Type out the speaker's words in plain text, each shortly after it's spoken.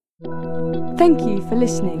Thank you for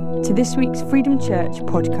listening to this week's Freedom Church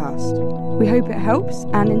podcast. We hope it helps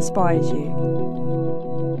and inspires you.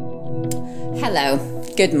 Hello,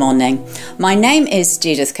 good morning. My name is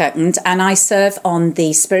Judith Kirkland and I serve on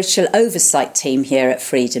the spiritual oversight team here at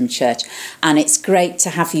Freedom Church, and it's great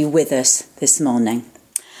to have you with us this morning.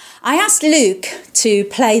 I asked Luke to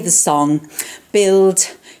play the song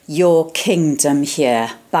Build Your Kingdom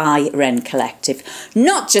Here by Wren Collective,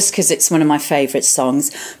 not just because it's one of my favourite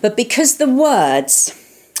songs, but because the words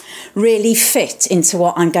really fit into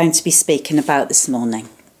what I'm going to be speaking about this morning.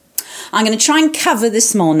 I'm going to try and cover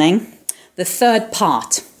this morning the third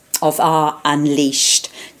part of our Unleashed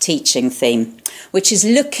teaching theme, which is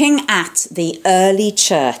looking at the early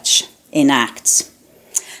church in Acts.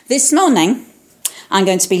 This morning, I'm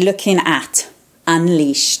going to be looking at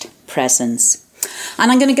Unleashed Presence.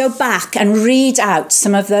 And I'm going to go back and read out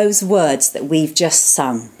some of those words that we've just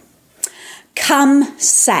sung. Come,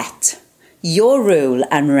 set your rule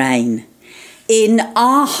and reign in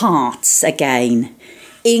our hearts again.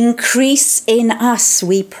 Increase in us,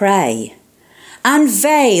 we pray.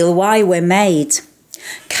 Unveil why we're made.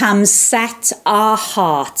 Come, set our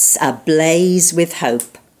hearts ablaze with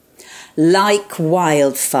hope, like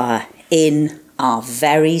wildfire in our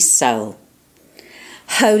very soul.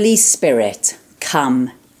 Holy Spirit,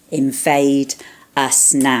 come, invade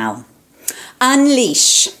us now.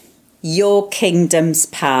 Unleash your kingdom's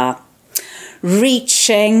power,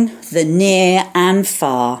 reaching the near and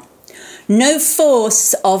far. No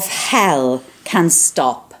force of hell can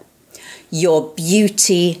stop your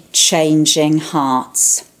beauty-changing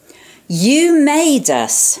hearts. You made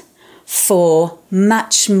us for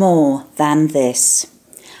much more than this.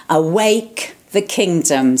 Awake the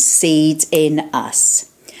kingdom seed in us.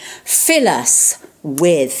 Fill us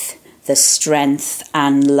with the strength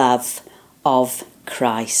and love of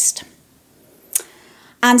Christ.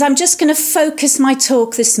 And I'm just going to focus my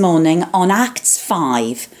talk this morning on Acts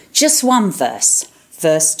 5, just one verse,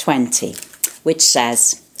 verse 20, which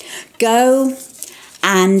says, Go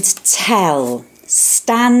and tell,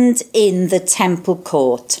 stand in the temple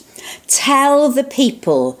court, tell the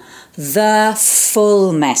people the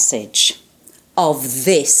full message of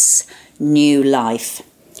this new life.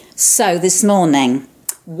 So this morning,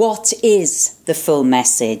 what is the full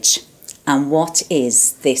message and what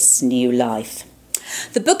is this new life?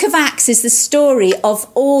 The book of Acts is the story of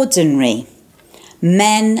ordinary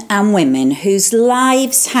men and women whose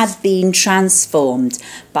lives had been transformed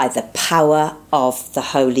by the power of the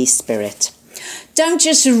Holy Spirit. Don't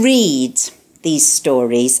just read these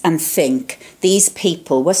stories and think these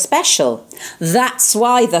people were special. That's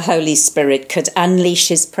why the Holy Spirit could unleash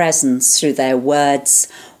his presence through their words,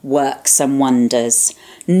 works and wonders.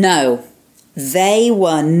 No, they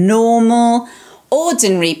were normal,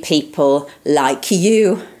 ordinary people like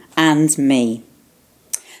you and me.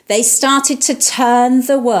 They started to turn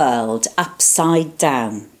the world upside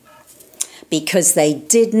down because they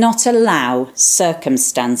did not allow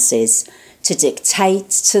circumstances to dictate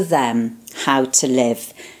to them how to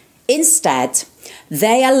live. Instead,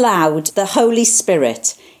 they allowed the Holy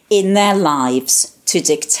Spirit in their lives to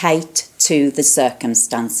dictate to the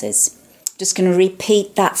circumstances. Just going to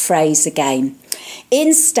repeat that phrase again.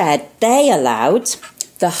 Instead, they allowed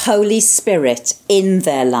the Holy Spirit in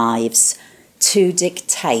their lives to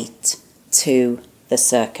dictate to the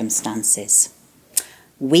circumstances.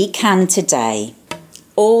 We can today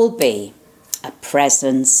all be a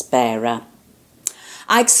presence bearer.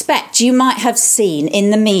 I expect you might have seen in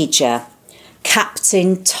the media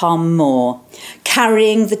Captain Tom Moore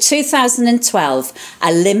carrying the 2012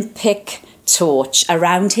 Olympic torch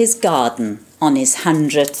around his garden on his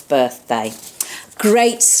 100th birthday.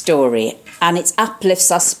 Great story, and it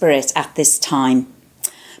uplifts our spirit at this time.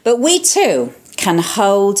 But we too can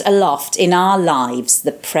hold aloft in our lives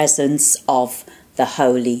the presence of the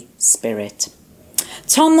Holy Spirit.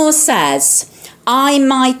 Tom Moore says, I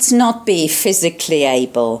might not be physically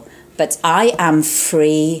able, but I am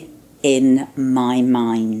free in my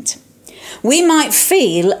mind. We might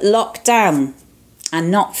feel locked down and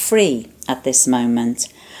not free at this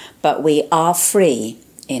moment, but we are free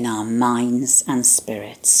in our minds and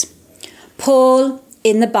spirits. Paul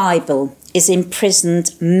in the Bible is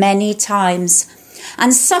imprisoned many times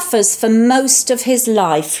and suffers for most of his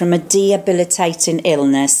life from a debilitating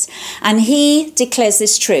illness, and he declares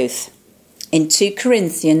this truth in 2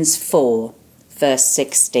 Corinthians 4, verse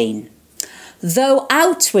 16. Though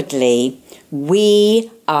outwardly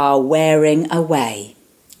we are wearing away,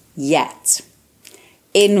 yet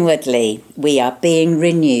inwardly we are being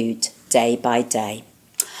renewed day by day.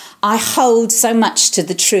 I hold so much to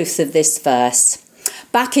the truth of this verse.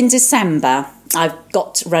 Back in December, I've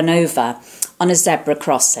got run over on a zebra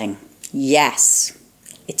crossing. Yes,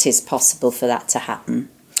 it is possible for that to happen.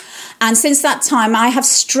 And since that time, I have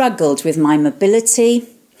struggled with my mobility,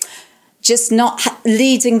 just not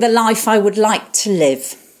leading the life I would like to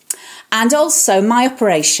live. And also my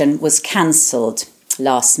operation was cancelled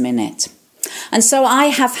last minute. And so I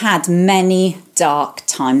have had many dark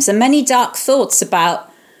times and many dark thoughts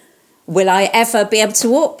about, will I ever be able to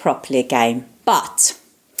walk properly again? But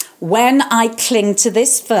when I cling to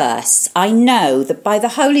this verse, I know that by the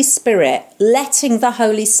Holy Spirit, letting the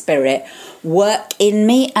Holy Spirit work in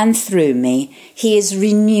me and through me, he is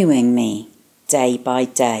renewing me day by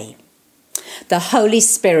day. The Holy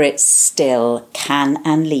Spirit still can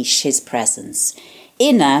unleash his presence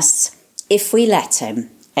in us if we let him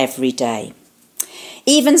every day.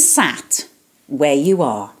 Even sat where you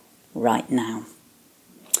are right now.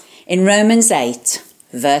 In Romans 8,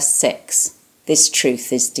 verse 6, this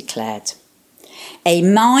truth is declared. A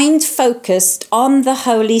mind focused on the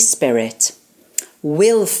Holy Spirit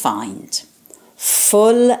will find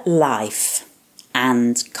full life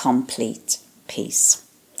and complete peace.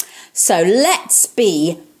 So let's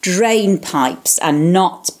be drain pipes and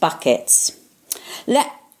not buckets.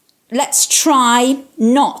 Let's try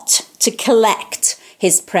not to collect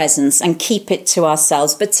his presence and keep it to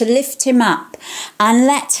ourselves, but to lift him up and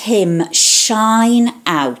let him shine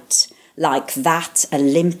out like that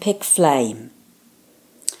Olympic flame.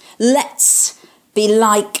 Let's be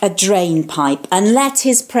like a drain pipe and let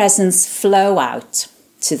his presence flow out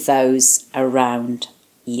to those around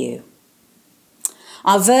you.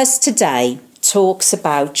 Our verse today talks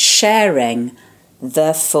about sharing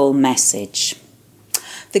the full message.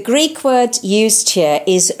 The Greek word used here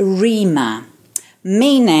is rhema,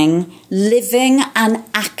 meaning living and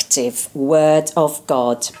active word of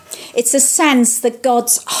God. It's a sense that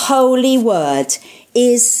God's holy word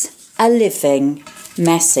is a living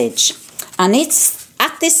message. And it's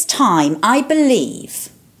at this time, I believe,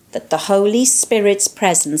 that the Holy Spirit's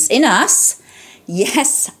presence in us,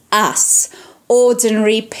 yes, us,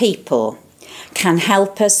 ordinary people, can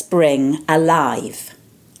help us bring alive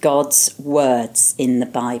God's words in the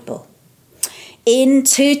Bible. In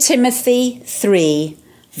 2 Timothy 3,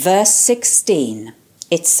 verse 16,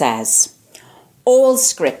 it says, all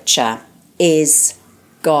scripture is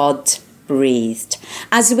God-breathed.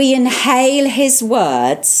 As we inhale his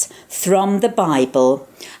words from the Bible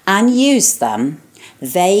and use them,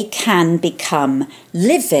 they can become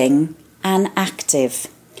living and active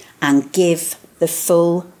and give the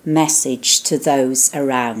full message to those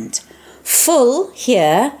around. Full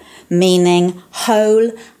here meaning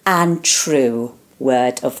whole and true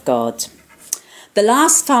word of God. The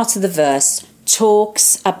last part of the verse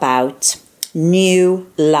talks about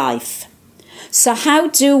new life. So how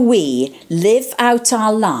do we live out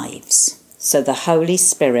our lives so the Holy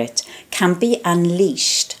Spirit can be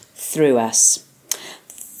unleashed through us?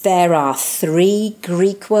 There are 3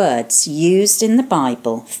 Greek words used in the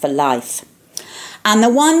Bible for life. And the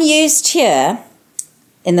one used here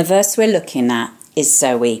in the verse we're looking at is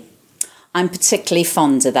Zoe. I'm particularly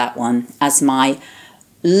fond of that one, as my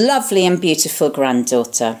lovely and beautiful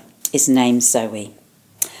granddaughter is named Zoe.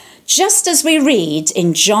 Just as we read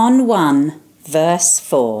in John 1, verse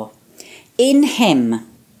 4, in him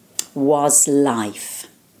was life,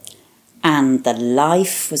 and the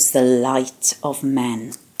life was the light of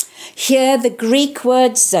men. Here the Greek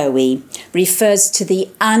word Zoe refers to the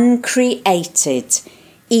uncreated,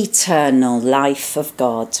 eternal life of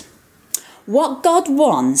God. What God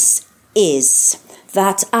wants is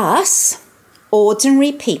that us,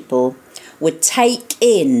 ordinary people, would take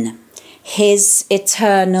in his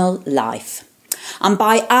eternal life. And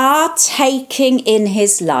by our taking in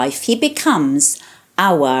his life, he becomes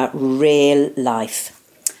our real life.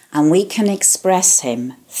 And we can express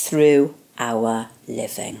him through our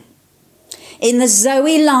living. In the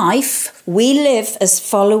Zoe life we live as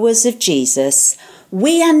followers of Jesus,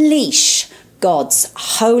 we unleash God's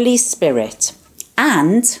Holy Spirit,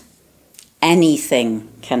 and anything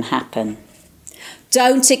can happen.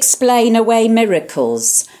 Don't explain away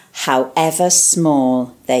miracles, however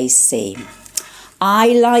small they seem. I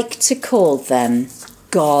like to call them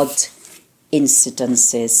God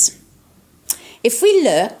incidences. If we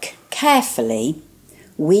look carefully,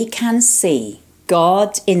 we can see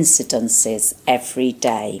God incidences every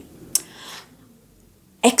day.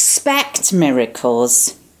 Expect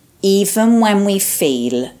miracles even when we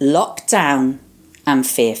feel locked down and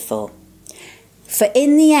fearful. For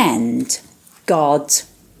in the end, God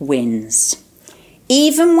wins.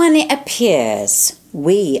 Even when it appears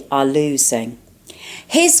we are losing.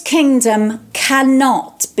 His kingdom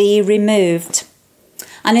cannot be removed.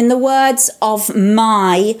 And in the words of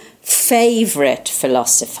my favourite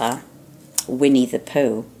philosopher, Winnie the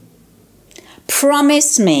Pooh,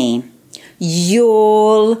 promise me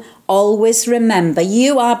you'll always remember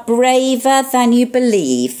you are braver than you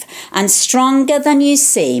believe and stronger than you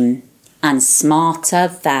seem and smarter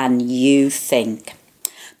than you think.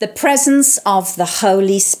 The presence of the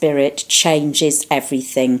Holy Spirit changes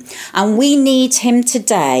everything, and we need him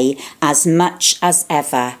today as much as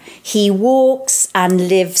ever. He walks and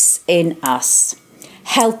lives in us,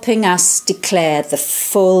 helping us declare the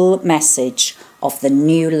full message of the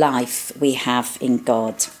new life we have in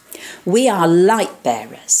God. We are light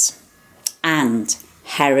bearers and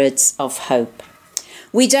heralds of hope.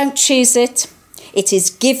 We don't choose it. It is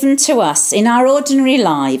given to us in our ordinary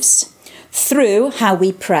lives through how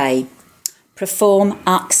we pray, perform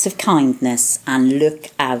acts of kindness and look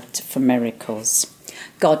out for miracles.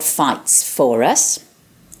 God fights for us,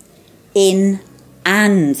 in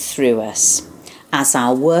and through us, as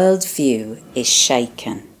our worldview is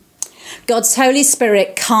shaken. God's Holy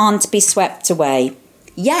Spirit can't be swept away.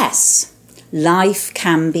 Yes, life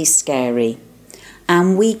can be scary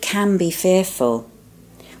and we can be fearful.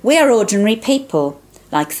 We are ordinary people,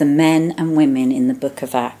 like the men and women in the book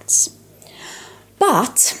of Acts.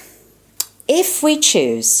 But if we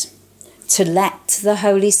choose to let the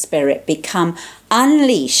Holy Spirit become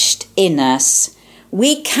unleashed in us,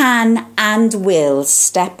 we can and will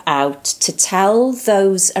step out to tell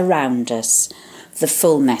those around us the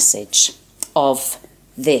full message of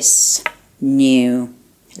this new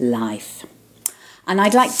life. And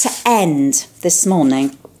I'd like to end this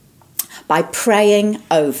morning by praying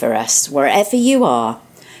over us, wherever you are,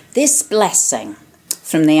 this blessing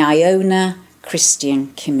from the Iona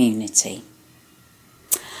Christian community.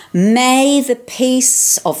 May the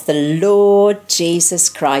peace of the Lord Jesus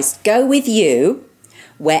Christ go with you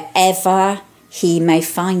wherever he may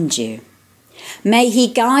find you. May he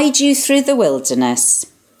guide you through the wilderness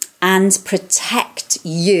and protect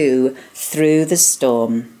you through the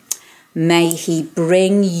storm. May he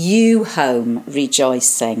bring you home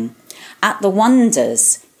rejoicing at the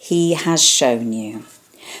wonders he has shown you.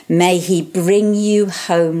 May he bring you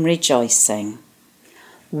home rejoicing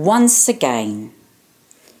once again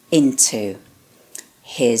into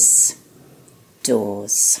his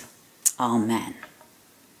doors. Amen.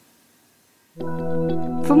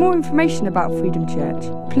 For more information about Freedom Church,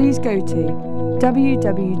 please go to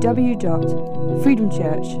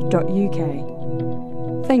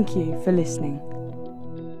www.freedomchurch.uk. Thank you for listening.